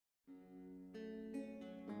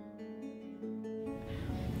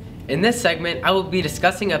In this segment, I will be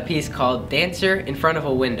discussing a piece called Dancer in Front of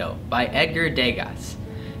a Window by Edgar Degas.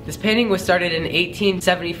 This painting was started in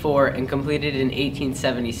 1874 and completed in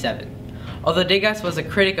 1877. Although Degas was a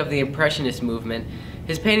critic of the Impressionist movement,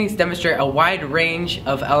 his paintings demonstrate a wide range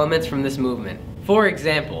of elements from this movement. For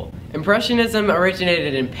example, Impressionism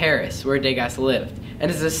originated in Paris, where Degas lived, and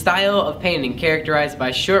is a style of painting characterized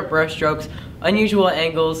by short brushstrokes, unusual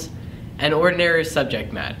angles, and ordinary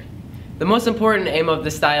subject matter. The most important aim of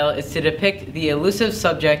the style is to depict the elusive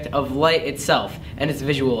subject of light itself and its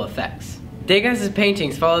visual effects. Degas'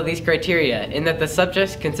 paintings follow these criteria in that the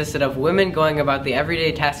subjects consisted of women going about the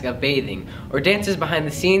everyday task of bathing, or dancers behind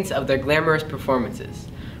the scenes of their glamorous performances.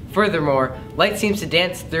 Furthermore, light seems to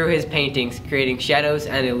dance through his paintings, creating shadows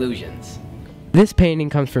and illusions. This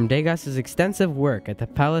painting comes from Degas' extensive work at the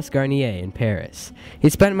Palais Garnier in Paris.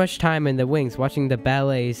 He spent much time in the wings watching the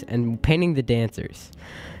ballets and painting the dancers.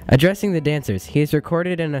 Addressing the dancers, he is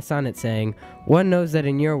recorded in a sonnet saying, "One knows that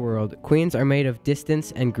in your world, queens are made of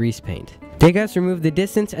distance and grease paint." Degas removed the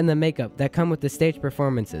distance and the makeup that come with the stage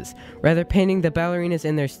performances, rather painting the ballerinas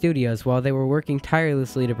in their studios while they were working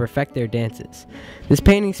tirelessly to perfect their dances. This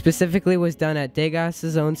painting specifically was done at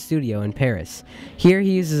Degas' own studio in Paris. Here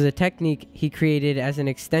he uses a technique he created as an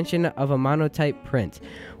extension of a monotype print,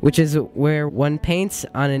 which is where one paints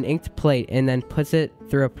on an inked plate and then puts it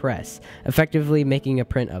through a press, effectively making a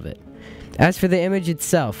print of it. As for the image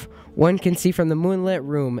itself, one can see from the moonlit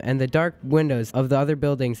room and the dark windows of the other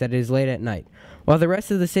buildings that it is late at night. While the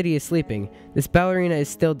rest of the city is sleeping, this ballerina is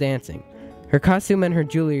still dancing. Her costume and her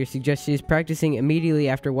jewelry suggest she is practicing immediately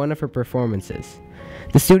after one of her performances.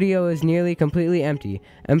 The studio is nearly completely empty,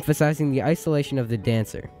 emphasizing the isolation of the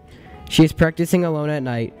dancer. She is practicing alone at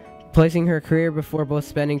night, placing her career before both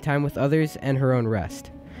spending time with others and her own rest.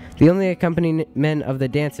 The only accompaniment of the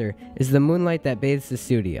dancer is the moonlight that bathes the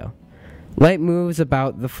studio. Light moves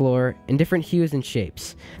about the floor in different hues and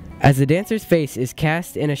shapes. As the dancer's face is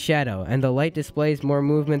cast in a shadow and the light displays more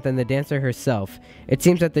movement than the dancer herself, it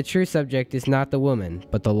seems that the true subject is not the woman,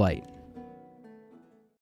 but the light.